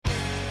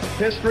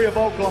history of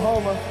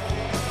Oklahoma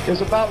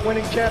is about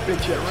winning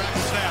championships. Direct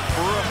snap.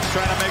 Brooks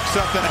trying to make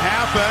something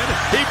happen.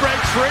 He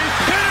breaks free.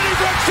 Kennedy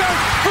breaks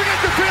out. Forget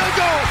the field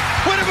goal.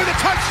 Win it with a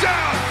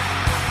touchdown.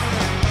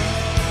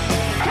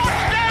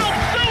 Touchdown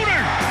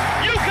Sooners!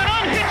 You can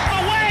unhitch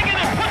the wagon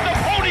and put the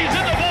ponies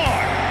in the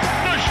barn.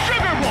 The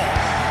Sugar Bowl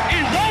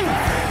is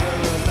over.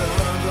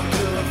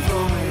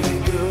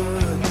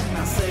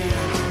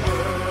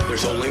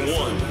 There's only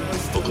one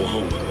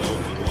Oklahoma.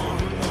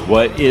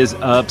 What is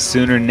up,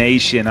 Sooner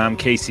Nation? I'm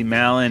Casey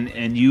Mallon,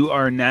 and you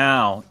are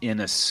now in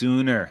a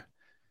Sooner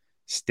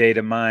State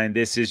of Mind.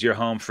 This is your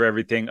home for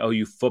everything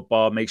OU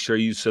football. Make sure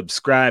you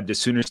subscribe to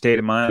Sooner State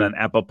of Mind on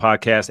Apple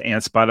Podcasts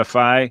and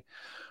Spotify.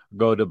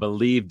 Go to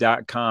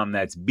Believe.com.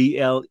 That's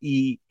BLEAV.com.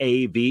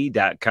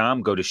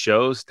 Go to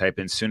shows, type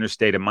in Sooner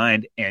State of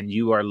Mind, and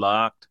you are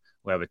locked.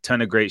 We have a ton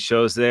of great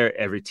shows there.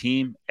 Every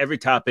team, every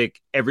topic,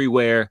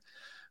 everywhere.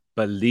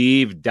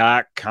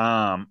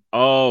 Believe.com.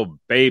 Oh,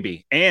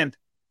 baby. And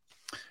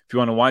if you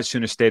want to watch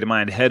Sooner State of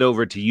Mind, head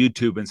over to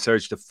YouTube and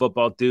search the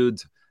Football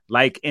Dudes.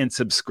 Like and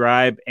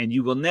subscribe, and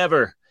you will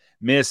never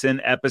miss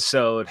an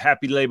episode.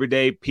 Happy Labor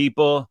Day,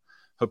 people.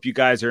 Hope you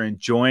guys are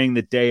enjoying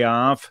the day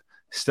off.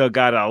 Still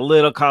got a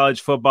little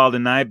college football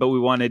tonight, but we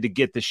wanted to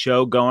get the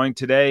show going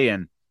today.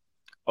 And,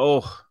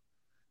 does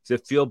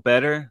it feel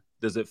better?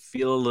 Does it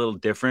feel a little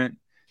different?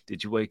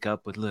 Did you wake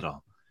up with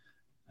your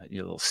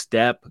little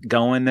step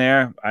going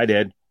there? I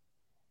did.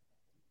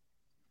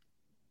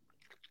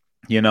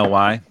 You know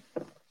why?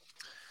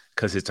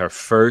 Because it's our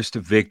first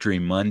Victory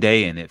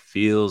Monday, and it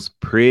feels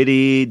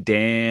pretty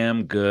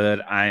damn good.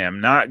 I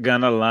am not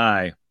going to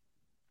lie.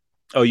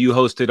 OU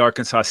hosted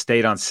Arkansas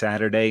State on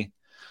Saturday.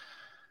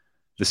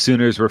 The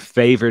Sooners were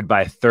favored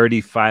by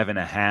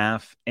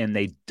 35.5, and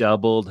they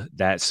doubled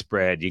that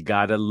spread. You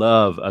got to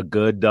love a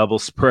good double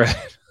spread.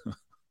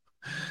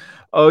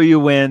 OU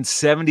wins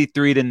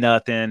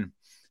 73-0.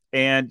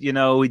 And,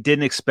 we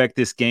didn't expect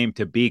this game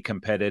to be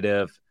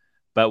competitive,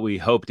 but we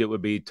hoped it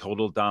would be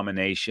total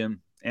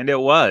domination. And it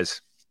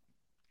was.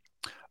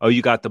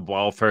 You got the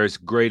ball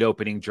first. Great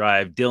opening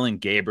drive. Dylan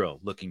Gabriel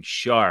looking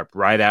sharp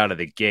right out of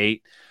the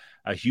gate.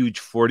 A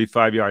huge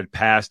 45-yard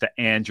pass to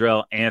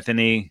Andrell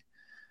Anthony.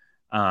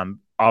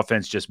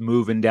 Offense just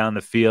moving down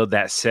the field.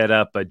 That set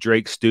up a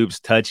Drake Stoops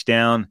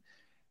touchdown.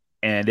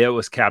 And it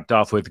was capped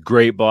off with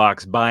great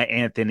blocks by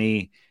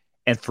Anthony.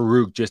 And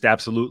Farouk just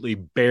absolutely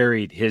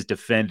buried his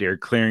defender,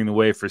 clearing the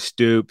way for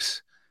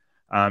Stoops.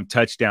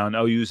 Touchdown.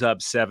 OU's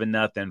up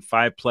 7-0.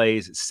 5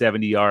 plays,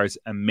 70 yards,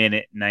 a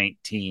minute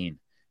 19.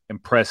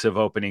 Impressive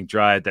opening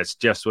drive. That's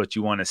just what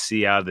you want to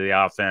see out of the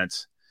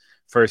offense.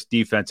 First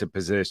defensive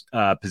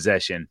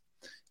possession.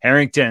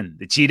 Harrington,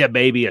 the cheetah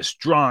baby, a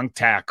strong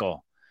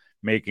tackle,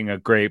 making a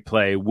great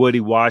play. Woody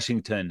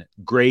Washington,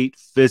 great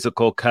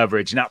physical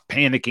coverage, not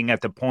panicking at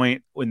the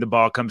point when the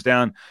ball comes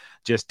down,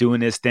 just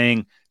doing his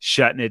thing,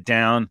 shutting it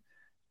down.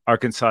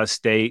 Arkansas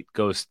State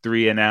goes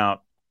 3 and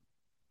out.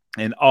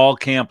 And all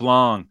camp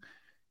long,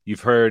 you've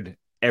heard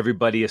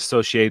everybody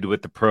associated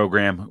with the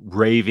program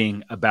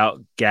raving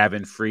about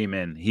Gavin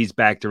Freeman. He's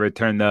back to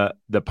return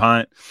the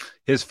punt.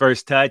 His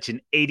first touch,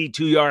 an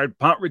 82-yard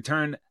punt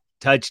return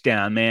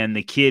touchdown, man.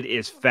 The kid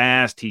is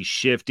fast. He's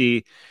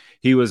shifty.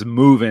 He was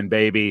moving,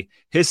 baby.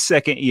 His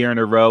second year in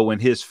a row when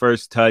his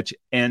first touch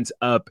ends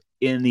up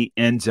in the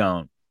end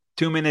zone.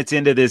 2 minutes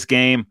into this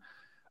game,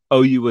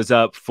 OU was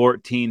up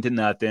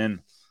 14-0.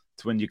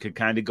 When you could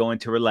kind of go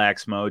into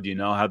relax mode. You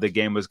know how the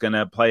game was going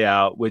to play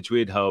out, which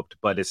we'd hoped,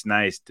 but it's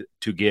nice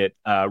to get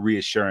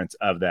reassurance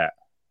of that.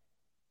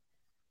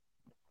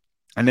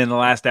 And in the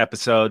last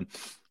episode,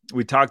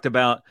 we talked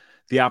about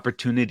the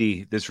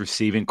opportunity this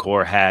receiving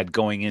core had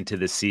going into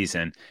the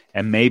season.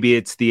 And maybe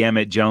it's the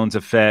Emmett Jones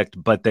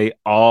effect, but they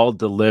all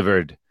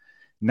delivered.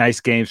 Nice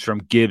games from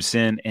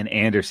Gibson and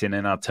Anderson.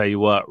 And I'll tell you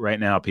what, right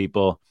now,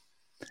 people,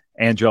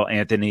 Andrell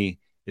Anthony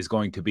is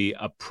going to be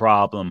a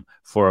problem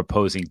for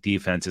opposing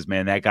defenses,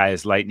 man. That guy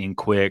is lightning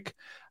quick.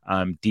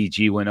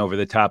 DG went over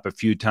the top a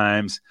few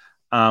times,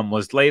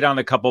 was late on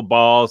a couple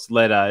balls,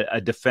 led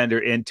a defender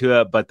into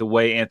it, but the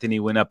way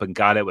Anthony went up and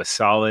got it was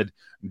solid.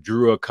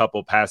 Drew a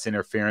couple pass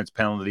interference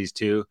penalties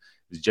too.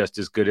 Is just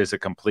as good as a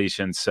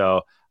completion.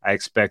 So I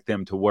expect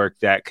them to work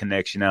that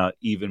connection out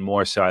even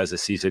more so as the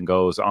season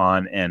goes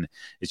on. And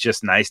it's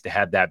just nice to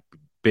have that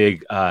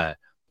big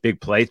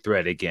play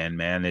threat again,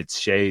 man. It's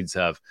shades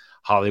of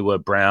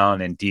Hollywood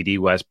Brown and D.D.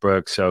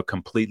 Westbrook, so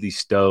completely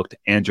stoked.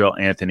 Andrell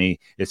Anthony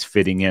is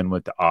fitting in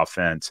with the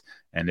offense,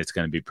 and it's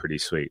going to be pretty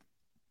sweet.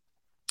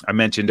 I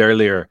mentioned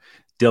earlier,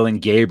 Dylan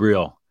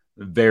Gabriel,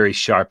 very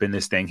sharp in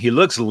this thing. He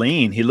looks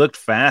lean. He looked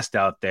fast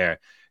out there.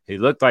 He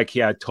looked like he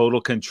had total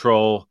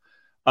control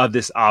of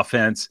this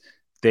offense.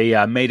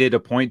 They made it a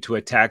point to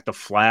attack the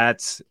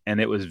flats,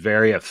 and it was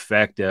very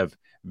effective,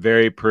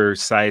 very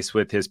precise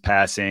with his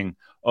passing.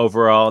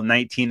 Overall,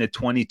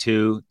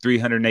 19-22,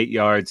 308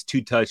 yards,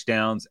 2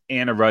 touchdowns,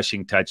 and a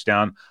rushing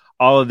touchdown.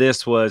 All of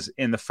this was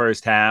in the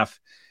first half,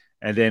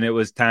 and then it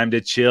was time to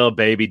chill,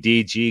 baby.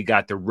 DG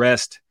got the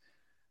rest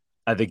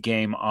of the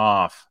game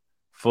off.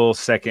 full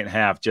second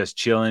half, just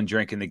chilling,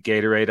 drinking the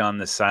Gatorade on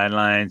the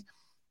sidelines.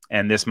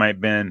 And this might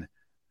have been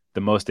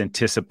the most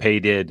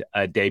anticipated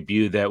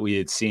debut that we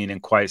had seen in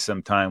quite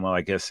some time. Well,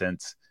 I guess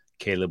since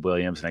Caleb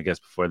Williams, and I guess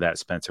before that,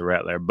 Spencer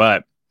Rattler.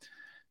 But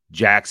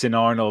Jackson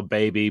Arnold,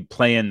 baby,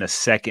 playing the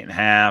second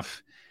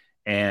half,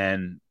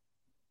 and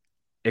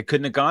it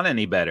couldn't have gone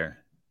any better.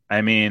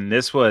 I mean,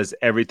 this was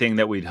everything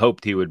that we'd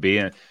hoped he would be.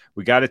 And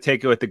we got to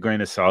take it with a grain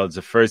of salt. It's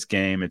the first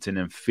game. It's an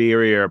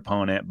inferior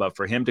opponent. But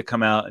for him to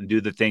come out and do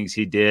the things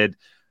he did,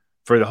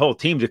 for the whole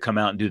team to come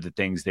out and do the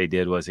things they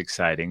did was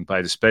exciting.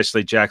 But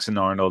especially Jackson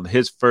Arnold,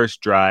 his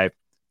first drive,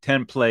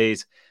 10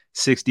 plays,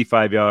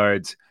 65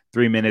 yards,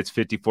 3 minutes,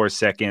 54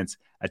 seconds,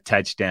 a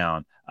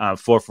touchdown, 4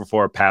 for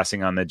 4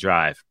 passing on the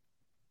drive.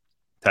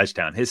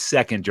 Touchdown. His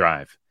second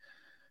drive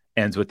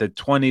ends with a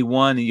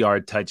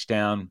 21-yard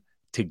touchdown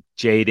to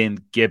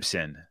Jaden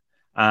Gibson.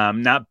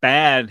 Not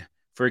bad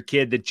for a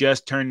kid that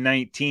just turned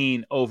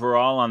 19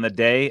 overall on the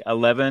day,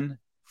 11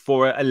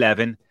 for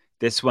 11.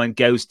 This one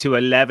goes to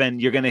 11.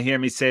 You're going to hear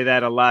me say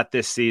that a lot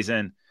this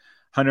season.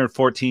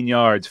 114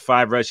 yards,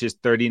 5 rushes,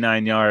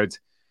 39 yards,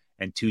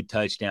 and 2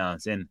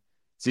 touchdowns. And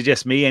is it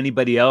just me?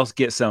 Anybody else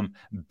get some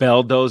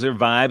Belldozer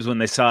vibes when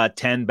they saw a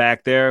 10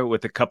 back there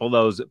with a couple of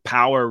those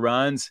power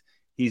runs?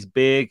 He's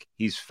big.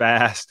 He's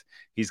fast.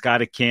 He's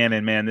got a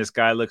cannon, man. This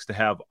guy looks to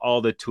have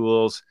all the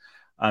tools.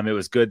 It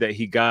was good that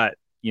he got,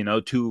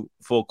 2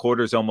 full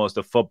quarters almost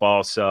of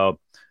football. So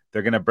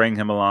they're going to bring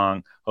him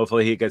along.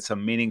 Hopefully he gets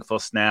some meaningful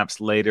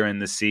snaps later in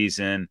the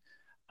season.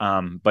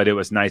 But it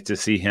was nice to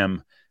see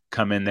him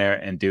come in there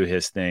and do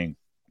his thing.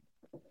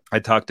 I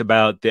talked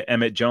about the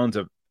Emmett Jones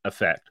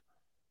effect.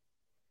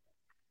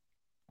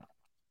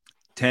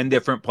 10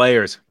 different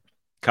players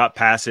caught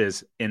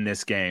passes in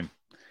this game,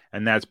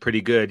 and that's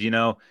pretty good,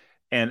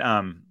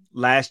 And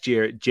last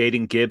year,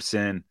 Jaden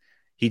Gibson,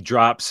 he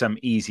dropped some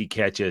easy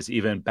catches,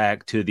 even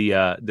back to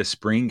the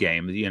spring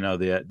game,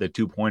 the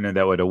 2-pointer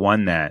that would have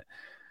won that.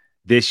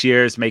 This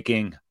year is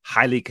making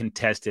highly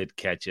contested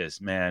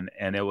catches, man,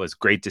 and it was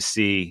great to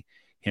see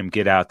him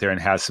get out there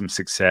and have some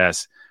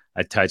success,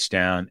 a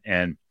touchdown,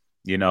 and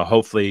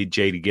hopefully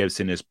Jaden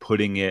Gibson is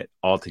putting it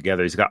all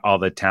together. He's got all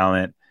the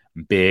talent,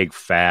 big,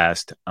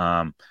 fast.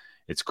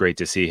 It's great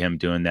to see him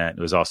doing that.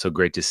 It was also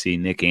great to see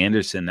Nick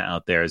Anderson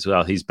out there as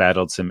well. He's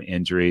battled some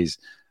injuries,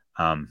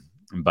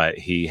 but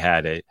he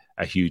had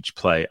a huge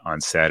play on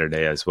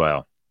Saturday as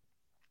well.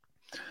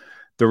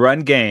 The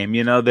run game,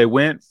 they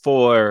went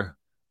for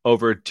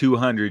over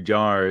 200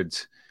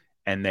 yards,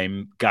 and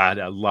they got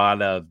a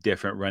lot of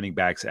different running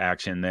backs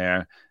action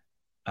there.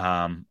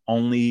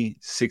 Only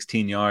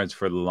 16 yards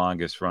for the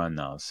longest run,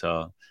 though.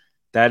 So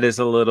that is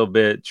a little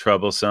bit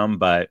troublesome,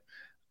 but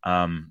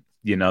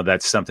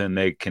that's something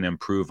they can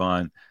improve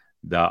on.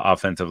 The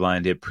offensive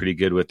line did pretty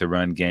good with the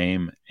run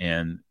game,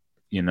 and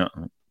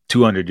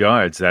 200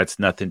 yards, that's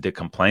nothing to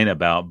complain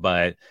about,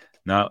 but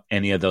not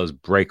any of those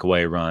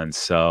breakaway runs.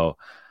 So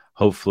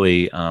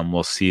hopefully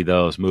we'll see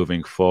those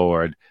moving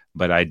forward.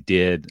 But I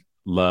did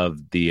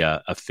love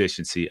the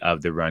efficiency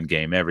of the run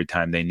game. Every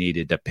time they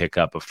needed to pick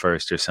up a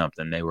first or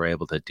something, they were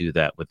able to do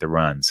that with the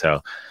run.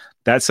 So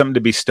that's something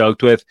to be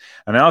stoked with.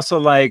 And I also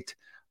liked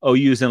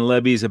OU's and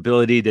Libby's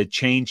ability to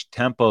change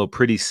tempo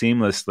pretty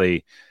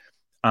seamlessly.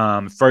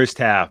 First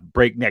half,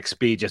 breakneck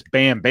speed, just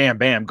bam, bam,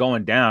 bam,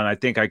 going down. I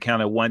think I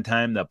counted one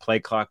time the play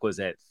clock was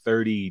at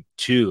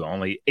 32,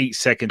 only 8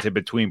 seconds in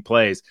between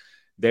plays.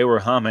 They were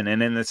humming.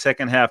 And in the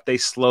second half, they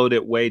slowed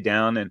it way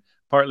down, and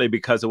partly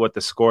because of what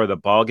the score of the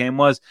ball game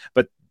was,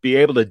 but be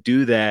able to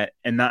do that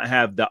and not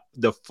have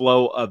the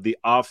flow of the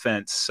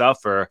offense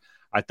suffer,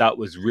 I thought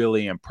was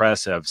really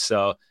impressive.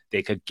 So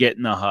they could get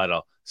in the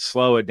huddle,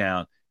 slow it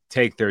down,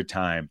 take their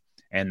time,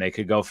 and they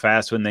could go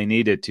fast when they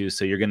needed to.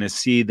 So you're going to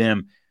see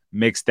them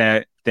mix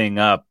that thing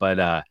up.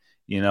 But,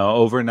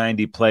 over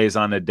 90 plays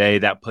on a day,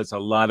 that puts a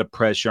lot of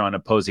pressure on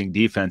opposing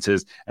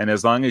defenses. And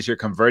as long as you're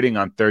converting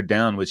on third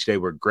down, which they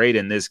were great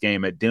in this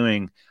game at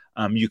doing,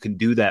 you can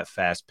do that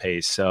fast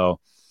pace. So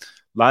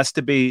lots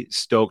to be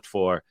stoked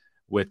for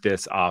with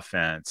this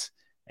offense.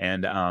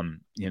 And,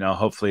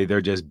 hopefully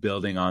they're just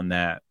building on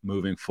that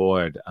moving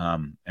forward.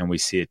 And we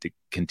see it to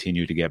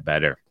continue to get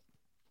better.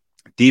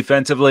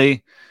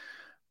 Defensively,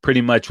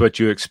 pretty much what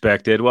you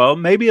expected. Well,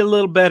 maybe a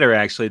little better,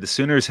 actually. The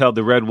Sooners held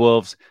the Red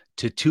Wolves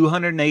to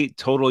 208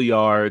 total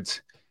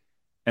yards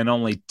and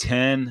only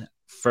 10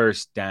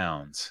 first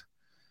downs.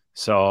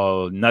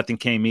 So nothing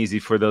came easy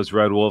for those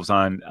Red Wolves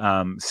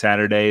on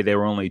Saturday. They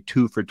were only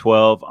 2 for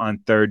 12 on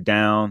third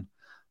down.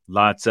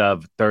 Lots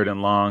of third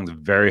and longs,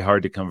 very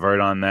hard to convert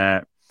on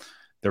that.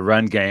 The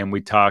run game,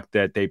 we talked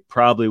that they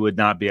probably would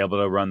not be able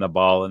to run the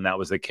ball, and that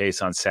was the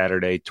case on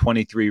Saturday.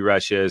 23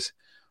 rushes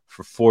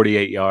for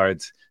 48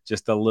 yards,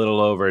 just a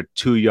little over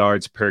 2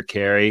 yards per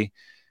carry.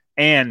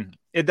 And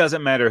it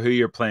doesn't matter who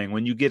you're playing.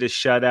 When you get a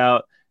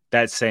shutout,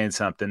 that's saying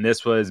something.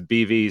 This was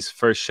BV's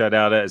first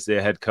shutout as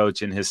the head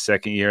coach in his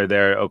second year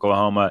there at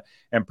Oklahoma.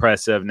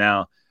 Impressive.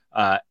 Now,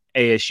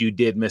 ASU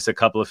did miss a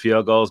couple of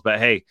field goals, but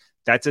hey,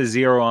 that's a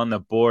 0 on the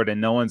board,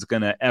 and no one's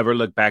going to ever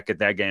look back at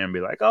that game and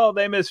be like, oh,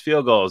 they missed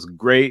field goals.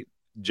 Great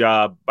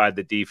job by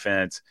the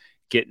defense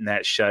getting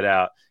that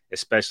shutout,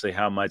 especially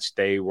how much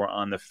they were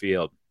on the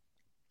field.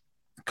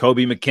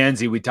 Kobe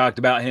McKenzie, we talked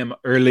about him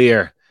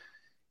earlier.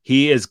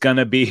 He is going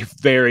to be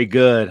very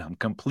good. I'm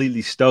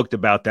completely stoked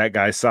about that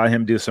guy. I saw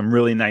him do some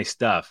really nice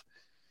stuff.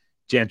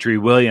 Gentry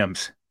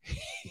Williams,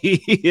 he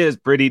is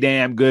pretty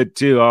damn good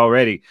too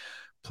already.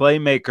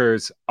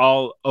 Playmakers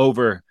all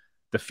over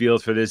the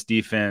field for this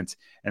defense.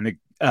 And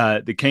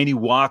the Kenny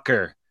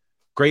Walker,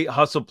 great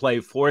hustle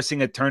play,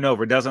 forcing a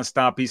turnover, doesn't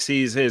stop. He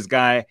sees his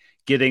guy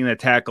getting the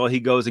tackle. He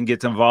goes and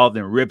gets involved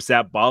and rips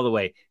that ball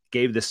away.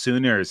 Gave the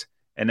Sooners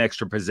an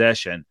extra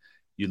possession.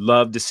 You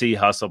love to see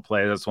hustle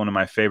play. That's one of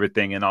my favorite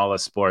things in all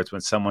of sports,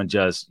 when someone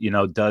just,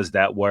 does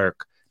that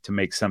work to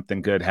make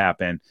something good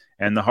happen.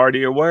 And the harder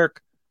you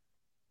work,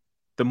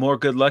 the more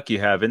good luck you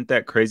have. Isn't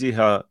that crazy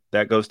how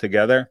that goes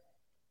together?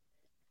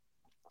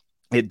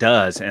 It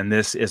does. And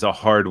this is a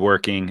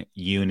hardworking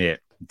unit.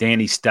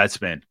 Danny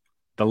Stutzman,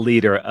 the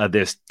leader of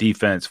this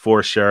defense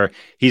for sure.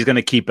 He's going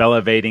to keep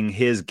elevating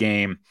his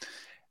game.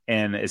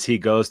 And as he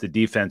goes, the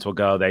defense will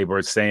go. They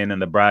were saying in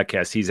the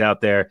broadcast, he's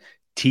out there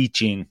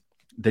teaching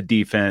the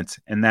defense,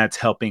 and that's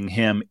helping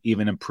him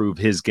even improve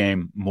his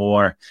game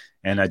more.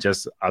 And I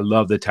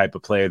love the type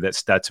of player that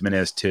Stutzman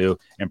is too.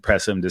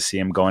 Impressive to see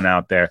him going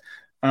out there.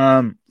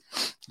 Up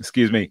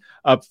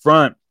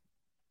front,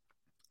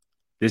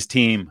 this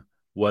team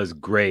was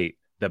great.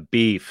 The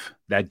beef,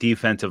 that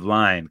defensive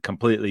line,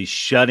 completely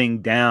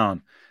shutting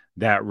down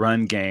that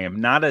run game.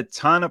 Not a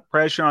ton of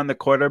pressure on the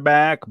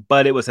quarterback,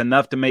 but it was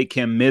enough to make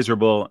him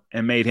miserable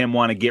and made him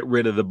want to get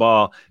rid of the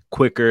ball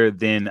quicker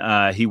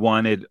than he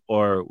wanted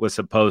or was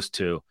supposed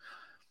to.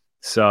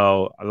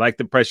 So I like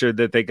the pressure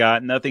that they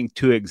got. Nothing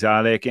too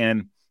exotic.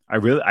 And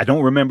I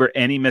don't remember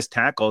any missed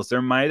tackles.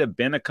 There might have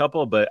been a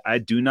couple, but I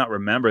do not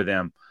remember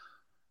them.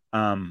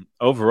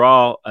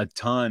 Overall, a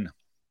ton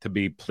to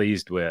be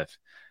pleased with.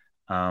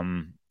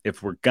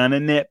 If we're going to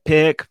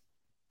nitpick,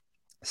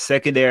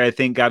 secondary, I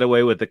think, got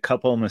away with a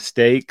couple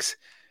mistakes.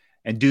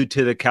 And due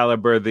to the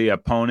caliber of the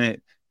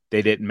opponent,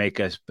 they didn't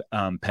make us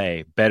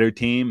pay. Better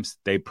teams,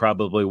 they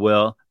probably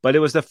will. But it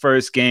was the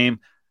first game.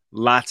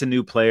 Lots of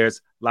new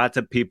players, lots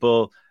of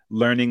people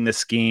learning the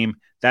scheme.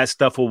 That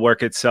stuff will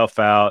work itself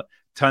out.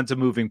 Tons of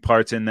moving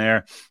parts in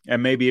there.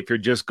 And maybe if you're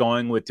just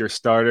going with your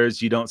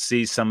starters, you don't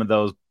see some of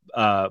those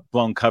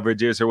blown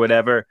coverages or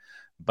whatever.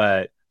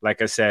 But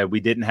like I said, we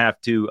didn't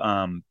have to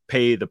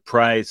pay the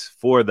price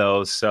for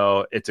those.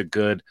 So it's a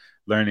good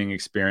learning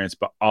experience.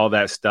 But all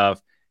that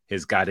stuff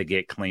has got to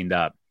get cleaned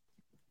up.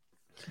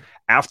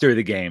 After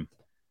the game,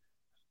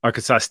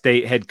 Arkansas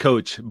State head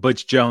coach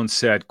Butch Jones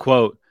said,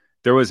 quote,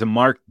 "There was a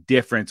marked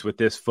difference with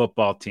this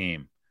football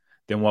team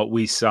than what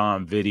we saw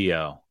on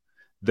video.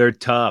 They're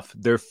tough.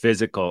 They're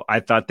physical.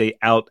 I thought they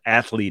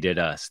out-athleted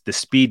us. The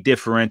speed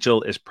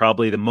differential is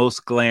probably the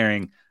most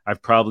glaring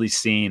I've probably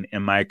seen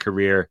in my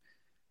career,"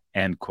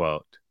 end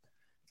quote.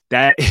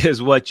 That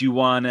is what you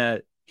want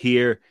to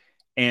hear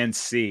and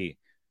see.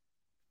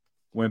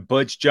 When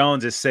Butch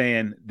Jones is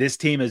saying this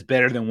team is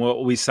better than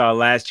what we saw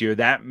last year,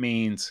 that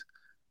means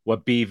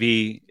what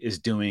BV is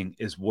doing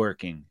is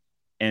working.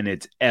 And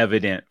it's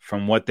evident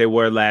from what they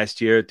were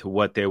last year to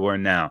what they were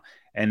now.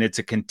 And it's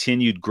a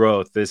continued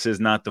growth. This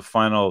is not the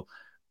final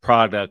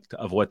product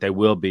of what they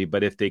will be.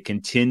 But if they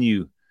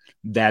continue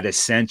that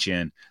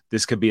ascension,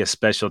 this could be a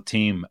special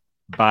team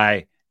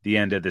by the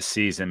end of the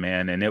season,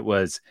 man. And it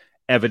was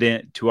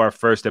evident to our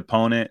first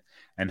opponent.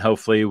 And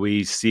hopefully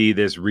we see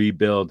this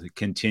rebuild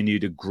continue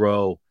to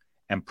grow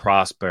and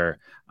prosper.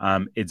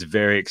 It's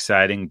very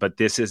exciting, but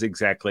this is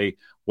exactly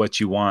what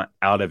you want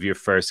out of your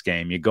first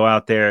game. You go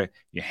out there,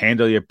 you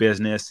handle your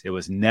business. It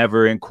was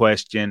never in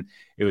question.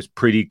 It was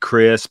pretty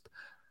crisp,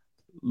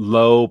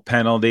 low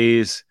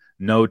penalties,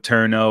 no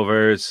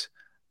turnovers,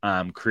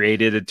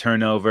 created a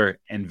turnover,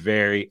 and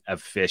very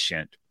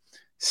efficient.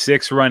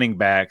 6 running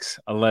backs,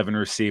 11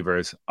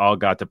 receivers all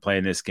got to play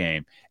in this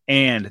game.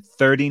 And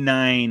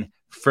 39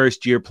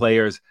 first-year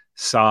players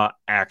saw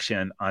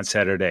action on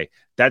Saturday.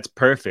 That's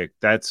perfect.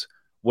 That's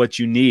what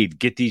you need.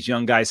 Get these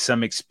young guys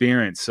some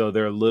experience so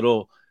they're a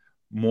little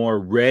more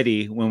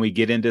ready when we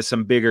get into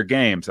some bigger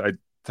games. I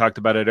talked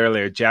about it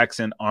earlier.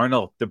 Jackson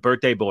Arnold, the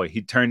birthday boy,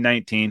 he turned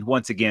 19.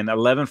 Once again,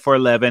 11 for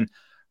 11,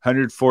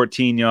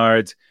 114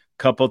 yards,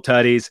 couple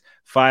tutties,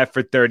 5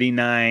 for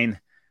 39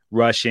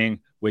 rushing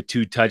with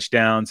 2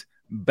 touchdowns.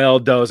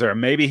 Belldozer,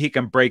 maybe he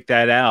can break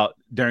that out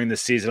during the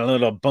season. A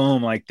little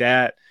boom like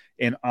that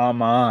in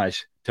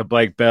homage to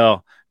Blake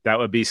Bell. That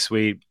would be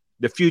sweet.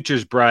 The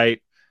future's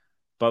bright,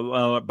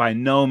 but by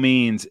no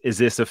means is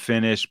this a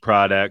finished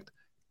product.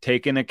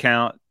 Take into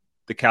account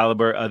the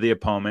caliber of the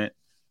opponent.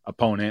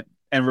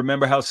 And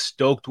remember how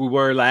stoked we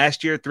were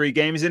last year, 3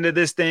 games into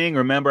this thing.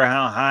 Remember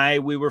how high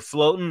we were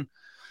floating.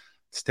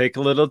 Let's take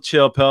a little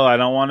chill pill. I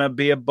don't want to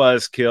be a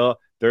buzzkill.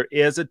 There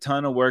is a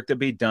ton of work to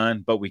be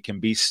done, but we can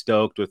be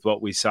stoked with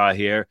what we saw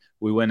here.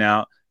 We went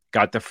out,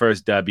 got the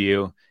first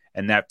W,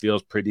 and that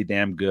feels pretty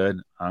damn good.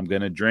 I'm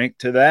going to drink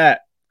to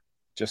that.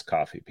 Just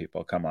coffee,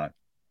 people. Come on.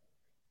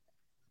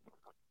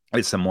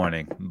 It's the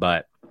morning,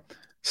 but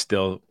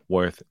still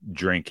worth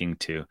drinking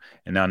to.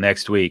 And now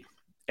next week,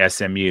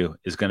 SMU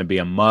is going to be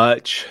a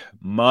much,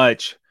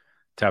 much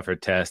tougher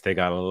test. They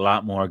got a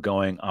lot more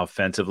going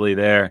offensively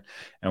there,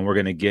 and we're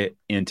going to get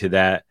into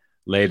that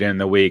later in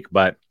the week.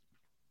 But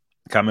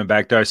coming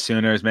back to our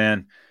Sooners,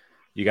 man,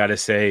 you got to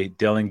say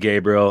Dylan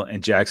Gabriel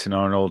and Jackson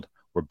Arnold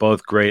were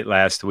both great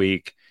last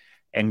week,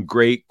 and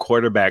great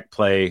quarterback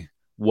play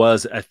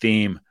was a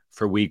theme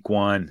for week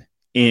 1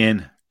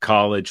 in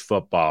college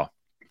football.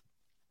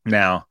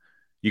 Now,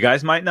 you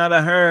guys might not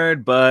have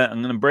heard, but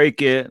I'm going to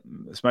break it.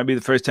 This might be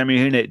the first time you're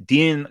hearing it.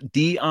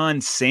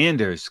 Deion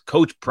Sanders,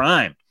 Coach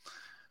Prime,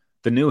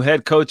 the new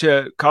head coach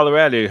at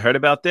Colorado. You heard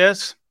about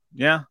this?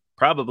 Yeah,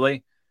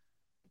 probably.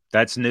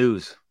 That's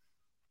news.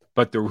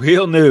 But the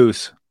real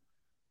news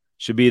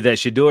should be that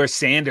Shedeur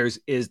Sanders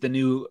is the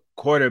new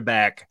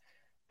quarterback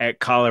at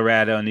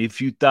Colorado. And if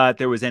you thought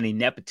there was any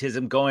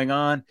nepotism going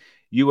on,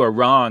 you are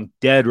wrong,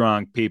 dead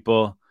wrong,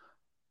 people.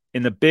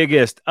 In the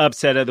biggest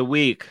upset of the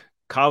week,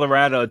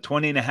 Colorado,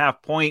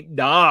 20.5-point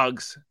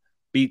dogs,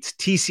 beats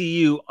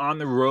TCU on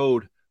the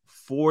road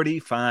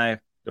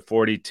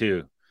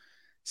 45-42.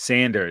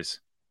 Sanders,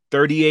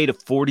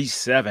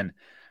 38-47,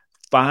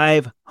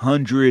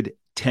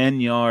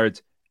 510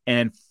 yards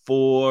and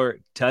 4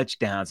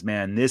 touchdowns.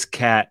 Man, this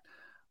cat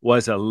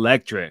was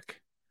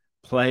electric.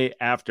 Play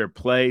after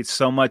play,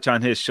 so much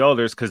on his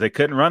shoulders because they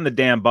couldn't run the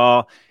damn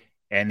ball,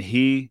 and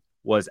he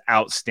was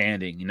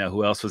outstanding. You know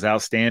who else was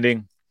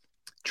outstanding?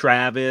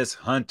 Travis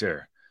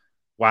Hunter.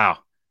 Wow.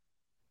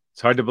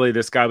 It's hard to believe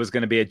this guy was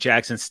going to be at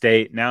Jackson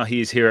State. Now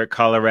he's here at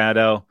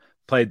Colorado.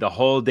 Played the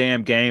whole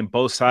damn game,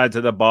 both sides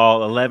of the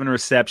ball, 11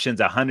 receptions,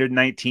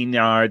 119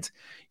 yards.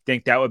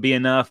 Think that would be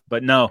enough?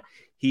 But no,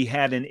 he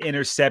had an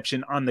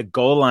interception on the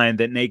goal line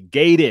that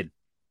negated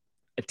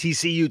a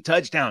TCU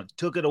touchdown,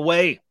 took it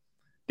away.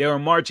 They were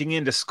marching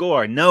in to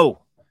score.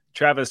 No.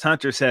 Travis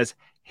Hunter says,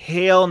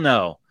 hell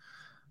no.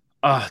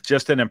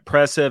 Just an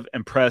impressive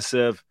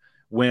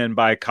win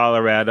by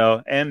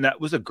Colorado, and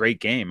that was a great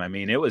game. I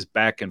mean, it was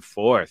back and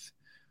forth,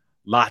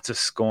 lots of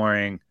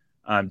scoring,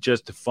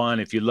 just fun.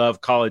 If you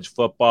love college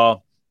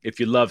football, if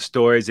you love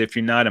stories, if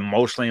you're not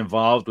emotionally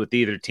involved with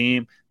either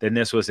team, then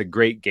this was a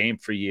great game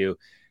for you.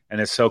 And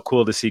it's so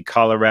cool to see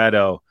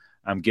Colorado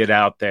get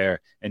out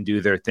there and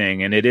do their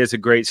thing. And it is a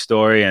great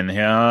story. And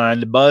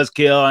the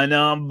buzzkill, I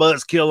know I'm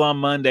buzzkill on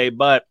Monday,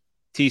 but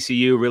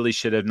TCU really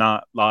should have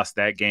not lost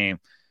that game.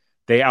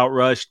 They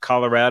outrushed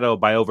Colorado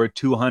by over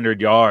 200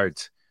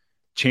 yards.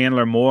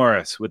 Chandler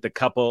Morris with a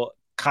couple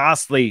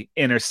costly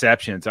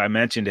interceptions. I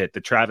mentioned it,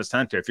 the Travis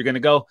Hunter. If you're going to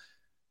go,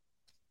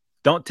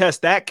 don't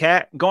test that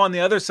cat. Go on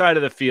the other side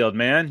of the field,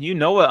 man. You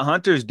know what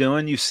Hunter's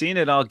doing. You've seen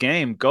it all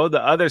game. Go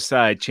the other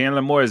side.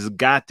 Chandler Morris has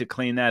got to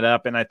clean that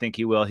up, and I think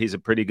he will. He's a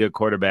pretty good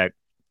quarterback.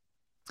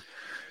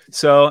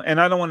 So,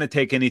 and I don't want to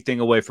take anything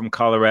away from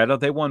Colorado.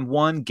 They won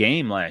one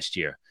game last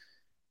year.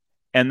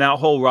 And that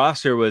whole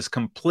roster was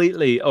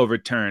completely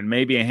overturned.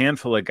 Maybe a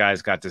handful of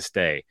guys got to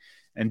stay.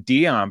 And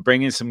Deion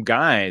bringing some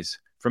guys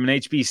from an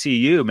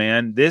HBCU,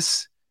 man,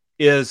 this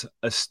is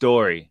a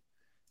story.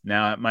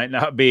 Now, it might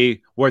not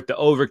be worth the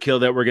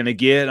overkill that we're going to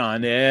get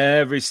on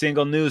every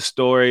single news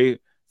story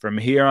from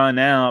here on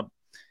out.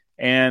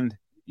 And,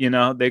 you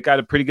know, they got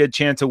a pretty good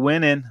chance of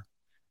winning.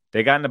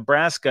 They got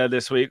Nebraska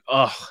this week.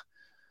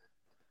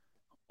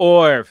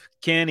 Orv,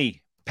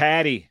 Kenny,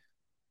 Patty.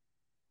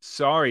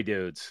 Sorry,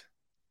 dudes.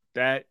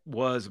 That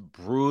was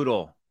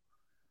brutal.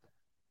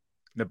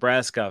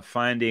 Nebraska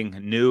finding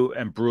new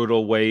and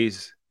brutal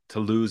ways to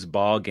lose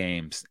ball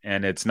games.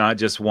 And it's not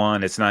just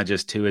one, it's not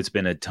just two, it's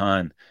been a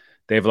ton.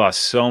 They've lost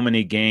so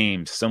many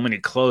games, so many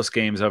close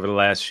games over the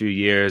last few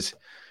years.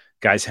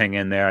 Guys, hang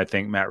in there. I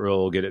think Matt Rule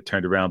will get it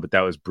turned around, but that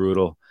was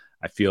brutal.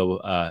 I feel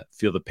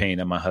the pain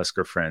of my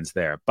Husker friends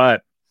there.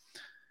 But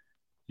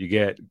you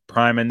get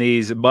priming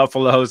these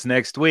Buffaloes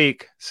next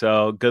week,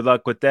 so good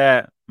luck with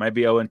that. Might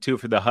be 0-2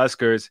 for the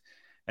Huskers.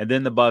 And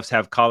then the Buffs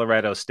have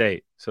Colorado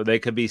State. So they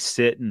could be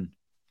sitting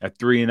at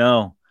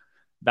 3-0.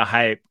 The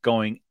hype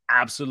going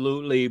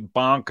absolutely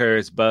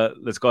bonkers. But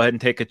let's go ahead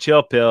and take a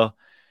chill pill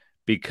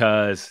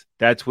because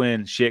that's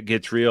when shit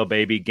gets real,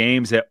 baby.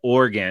 Games at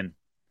Oregon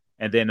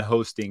and then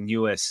hosting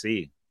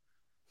USC.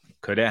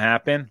 Could it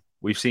happen?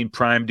 We've seen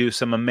Prime do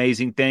some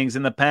amazing things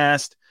in the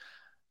past.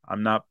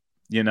 I'm not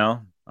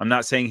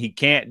saying he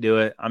can't do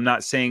it. I'm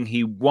not saying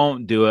he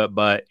won't do it,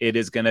 but it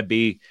is going to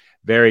be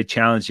very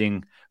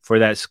challenging for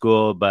that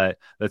school. But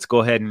let's go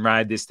ahead and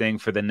ride this thing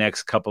for the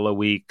next couple of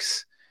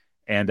weeks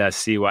and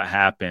see what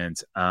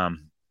happens.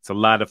 It's a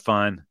lot of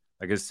fun.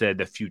 Like I said,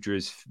 the future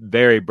is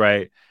very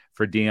bright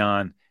for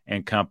Deion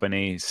and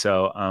company.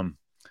 So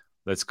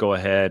let's go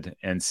ahead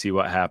and see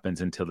what happens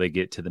until they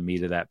get to the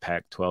meat of that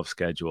Pac-12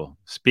 schedule.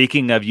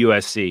 Speaking of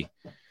USC,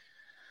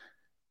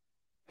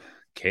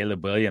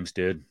 Caleb Williams,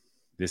 dude,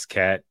 this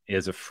cat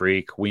is a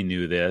freak. We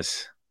knew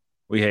this.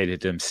 We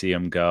hated to see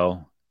him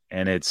go,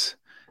 and it's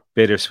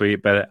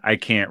bittersweet, but I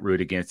can't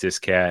root against this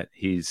cat.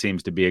 He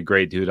seems to be a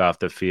great dude off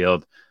the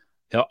field.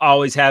 He'll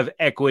always have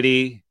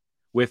equity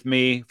with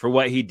me for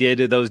what he did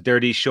to those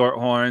dirty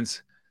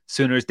Shorthorns.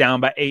 Sooners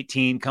down by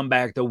 18, come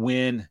back to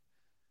win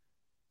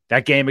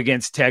that game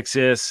against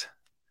Texas.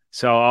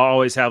 So I'll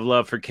always have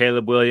love for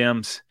Caleb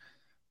Williams.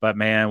 But,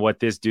 man,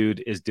 what this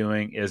dude is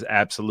doing is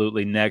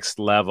absolutely next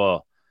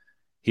level.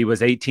 He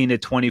was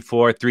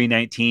 18-24,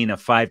 319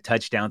 of 5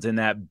 touchdowns in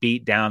that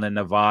beat down in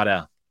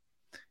Nevada.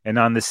 And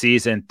on the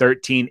season,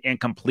 13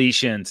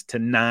 incompletions to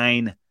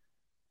 9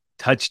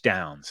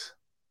 touchdowns.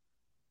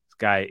 This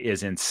guy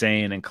is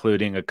insane,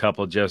 including a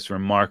couple just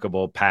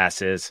remarkable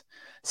passes,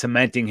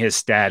 cementing his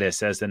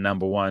status as the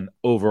number 1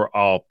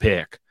 overall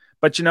pick.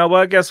 But you know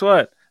what? Guess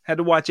what? Had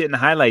to watch it in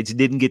highlights.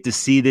 Didn't get to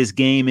see this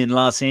game in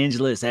Los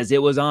Angeles as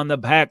it was on the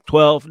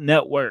Pac-12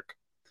 network.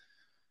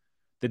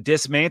 The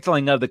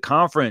dismantling of the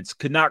conference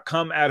could not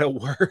come at a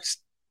worse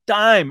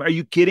time. Are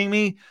you kidding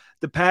me?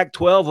 The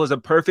Pac-12 was a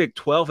perfect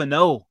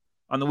 12-0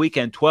 on the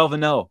weekend.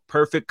 12-0,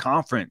 perfect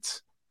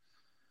conference.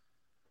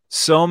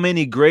 So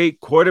many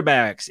great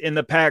quarterbacks in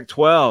the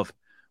Pac-12.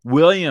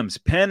 Williams,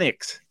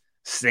 Penix,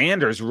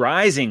 Sanders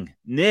rising,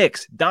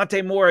 Nix,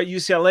 Dante Moore at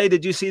UCLA.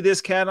 Did you see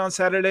this cat on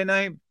Saturday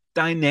night?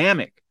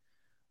 Dynamic.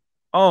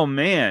 Oh,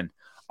 man.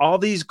 All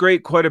these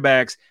great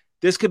quarterbacks.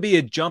 This could be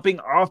a jumping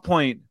off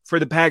point for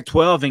the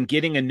Pac-12 and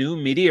getting a new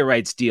media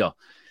rights deal.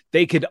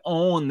 They could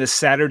own the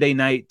Saturday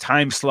night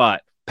time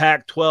slot.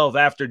 Pac-12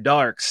 after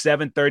dark,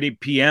 7:30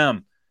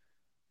 p.m.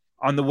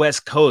 on the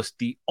West Coast,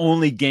 the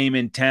only game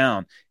in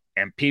town.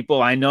 And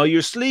people, I know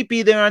you're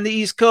sleepy there on the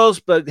East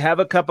Coast, but have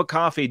a cup of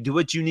coffee. Do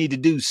what you need to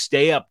do.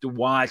 Stay up to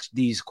watch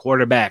these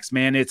quarterbacks.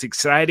 Man, it's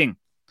exciting.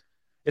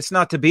 It's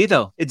not to be,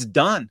 though. It's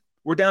done.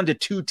 We're down to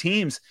 2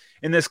 teams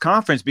in this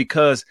conference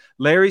because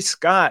Larry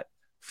Scott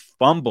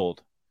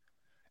fumbled.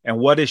 And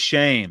what a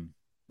shame.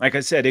 Like I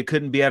said, it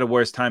couldn't be at a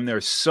worse time. There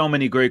are so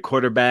many great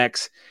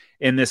quarterbacks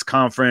in this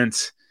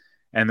conference,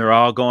 and they're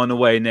all going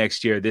away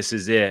next year. This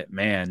is it,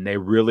 man. They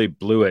really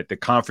blew it. The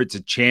Conference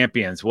of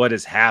Champions, what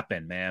has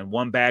happened, man?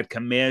 One bad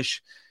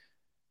commish,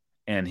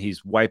 and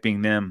he's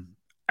wiping them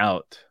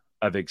out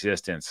of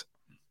existence.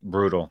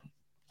 Brutal.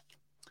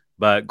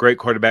 But great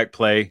quarterback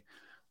play.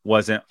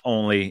 Wasn't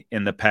only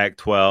in the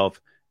Pac-12.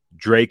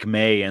 Drake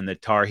May and the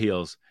Tar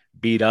Heels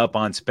beat up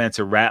on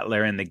Spencer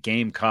Rattler and the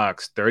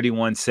Gamecocks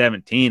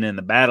 31-17 in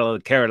the Battle of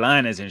the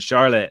Carolinas in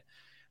Charlotte.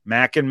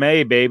 Mac and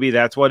May, baby,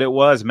 that's what it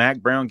was. Mac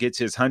Brown gets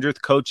his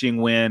 100th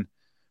coaching win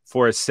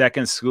for his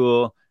second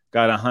school,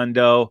 got a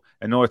hundo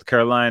in North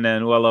Carolina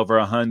and well over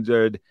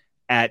 100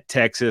 at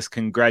Texas.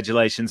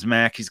 Congratulations,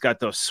 Mac. He's got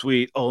those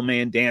sweet old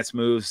man dance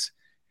moves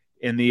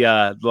in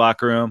the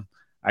locker room.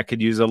 I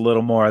could use a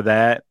little more of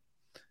that.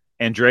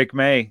 And Drake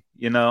May,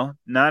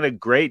 not a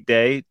great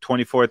day,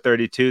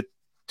 24-32,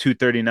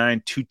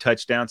 239, 2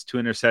 touchdowns, 2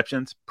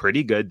 interceptions.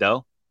 Pretty good,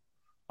 though.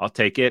 I'll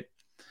take it.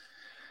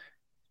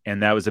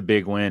 And that was a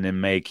big win,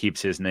 and May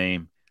keeps his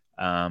name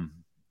in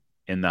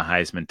the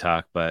Heisman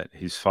talk, but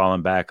he's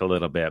fallen back a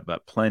little bit,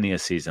 but plenty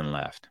of season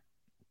left.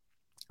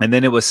 And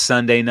then it was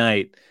Sunday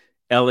night,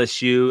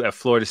 LSU at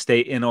Florida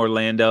State in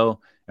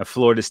Orlando, and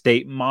Florida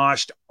State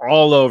moshed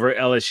all over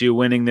LSU,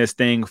 winning this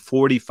thing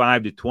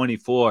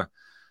 45-24.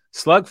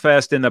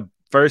 Slugfest in the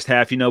first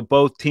half,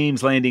 both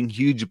teams landing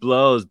huge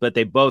blows, but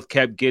they both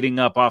kept getting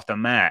up off the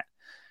mat.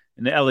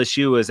 And the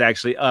LSU was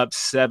actually up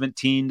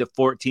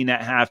 17-14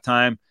 at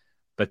halftime,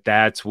 but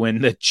that's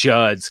when the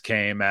Chuds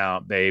came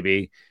out,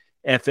 baby.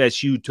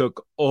 FSU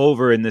took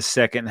over in the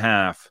second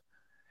half.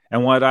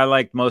 And what I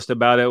liked most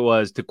about it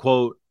was, to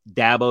quote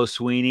Dabo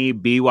Swinney,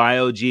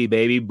 BYOG,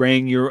 baby,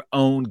 bring your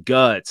own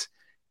guts.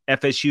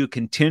 FSU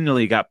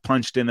continually got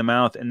punched in the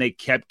mouth, and they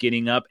kept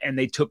getting up, and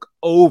they took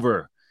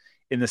over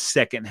in the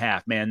second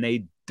half. Man,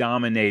 they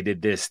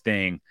dominated this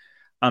thing.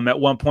 At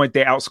one point,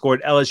 they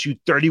outscored LSU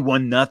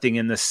 31-0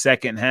 in the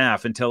second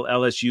half until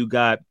LSU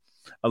got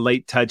a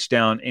late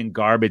touchdown in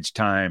garbage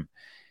time.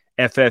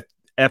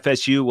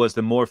 FSU was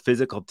the more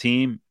physical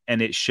team,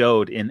 and it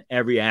showed in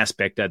every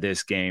aspect of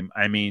this game.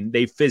 I mean,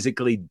 they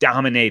physically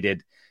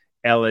dominated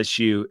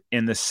LSU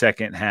in the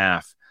second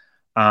half.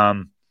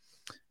 And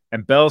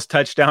Bell's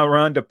touchdown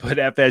run to put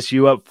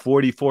FSU up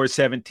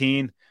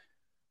 44-17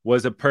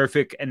 was a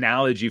perfect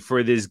analogy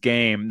for this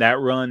game.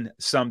 That run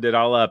summed it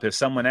all up. If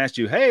someone asked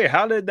you, hey,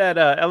 how did that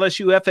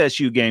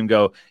LSU-FSU game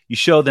go? You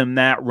show them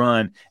that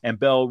run, and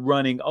Bell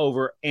running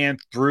over and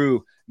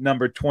through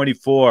number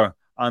 24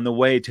 on the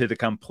way to the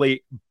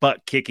complete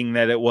butt kicking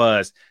that it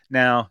was.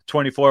 Now,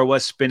 24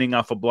 was spinning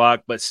off a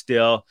block, but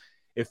still,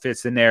 it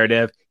fits the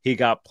narrative. He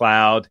got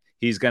plowed.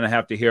 He's going to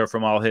have to hear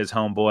from all his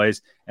homeboys,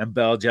 and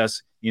Bell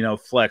just,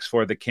 flexed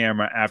for the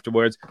camera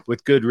afterwards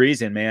with good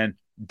reason, man.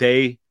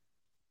 They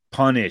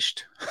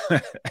punished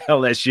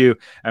LSU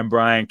and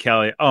Brian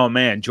Kelly. Oh,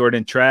 man,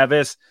 Jordan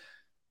Travis,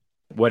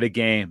 what a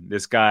game.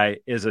 This guy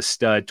is a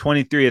stud.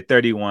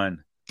 23-31,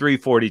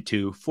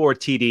 342, 4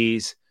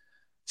 TDs,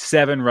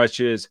 7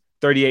 rushes,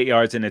 38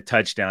 yards and a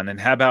touchdown. And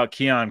how about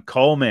Keon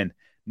Coleman?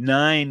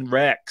 9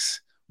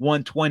 wrecks,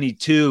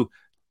 122,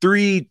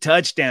 3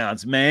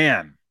 touchdowns.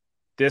 Man,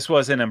 this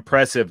was an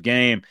impressive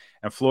game,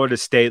 and Florida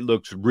State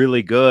looked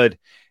really good.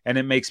 And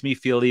it makes me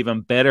feel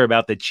even better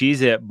about the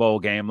Cheez-It Bowl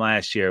game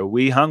last year.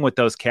 We hung with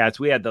those cats.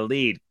 We had the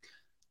lead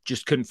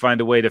just couldn't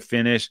find a way to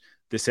finish.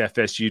 This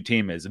FSU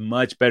team is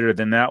much better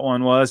than that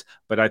one was,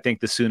 but I think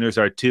the Sooners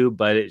are too,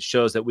 but it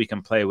shows that we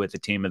can play with a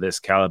team of this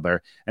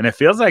caliber. And it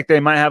feels like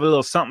they might have a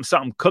little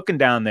something cooking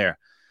down there.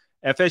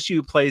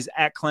 FSU plays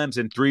at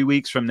Clemson 3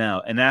 weeks from now,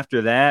 and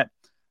after that,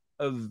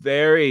 a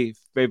very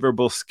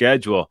favorable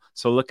schedule.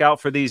 So look out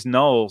for these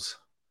Noles.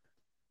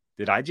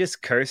 Did I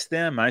just curse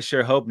them? I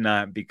sure hope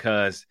not,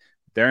 because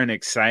they're an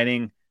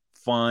exciting,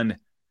 fun,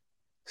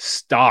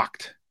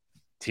 stocked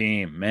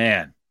team.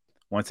 Man,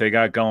 once they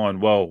got going,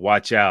 whoa,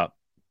 watch out.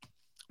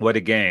 What a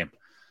game.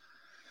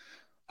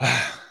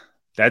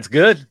 That's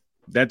good.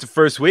 That's the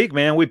first week,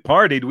 man. We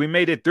partied. We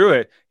made it through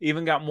it.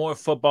 Even got more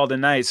football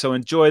tonight. So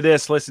enjoy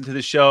this, listen to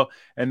the show,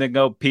 and then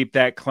go peep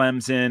that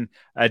Clemson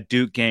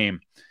Duke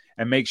game.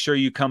 And make sure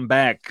you come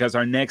back, because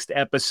our next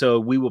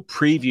episode, we will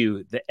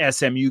preview the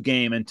SMU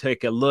game and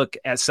take a look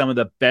at some of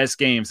the best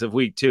games of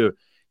week 2.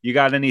 You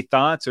got any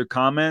thoughts or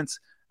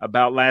comments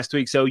about last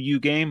week's OU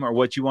game or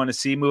what you want to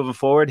see moving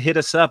forward? Hit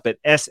us up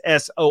at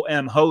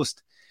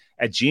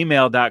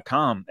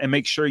ssomhost@gmail.com, and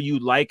make sure you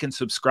like and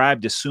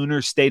subscribe to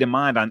Sooner State of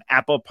Mind on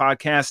Apple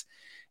Podcasts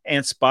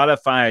and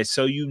Spotify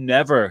so you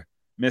never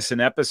miss an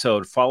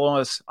episode. Follow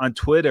us on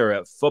Twitter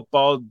at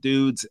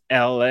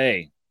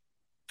FootballDudesLA.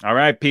 All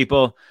right,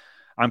 people.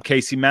 I'm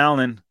Casey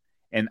Mallon,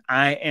 and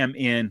I am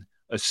in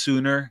a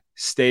Sooner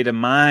State of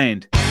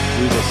Mind.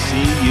 We will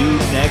see you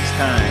next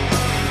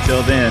time.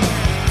 Until then,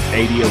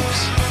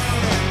 adios.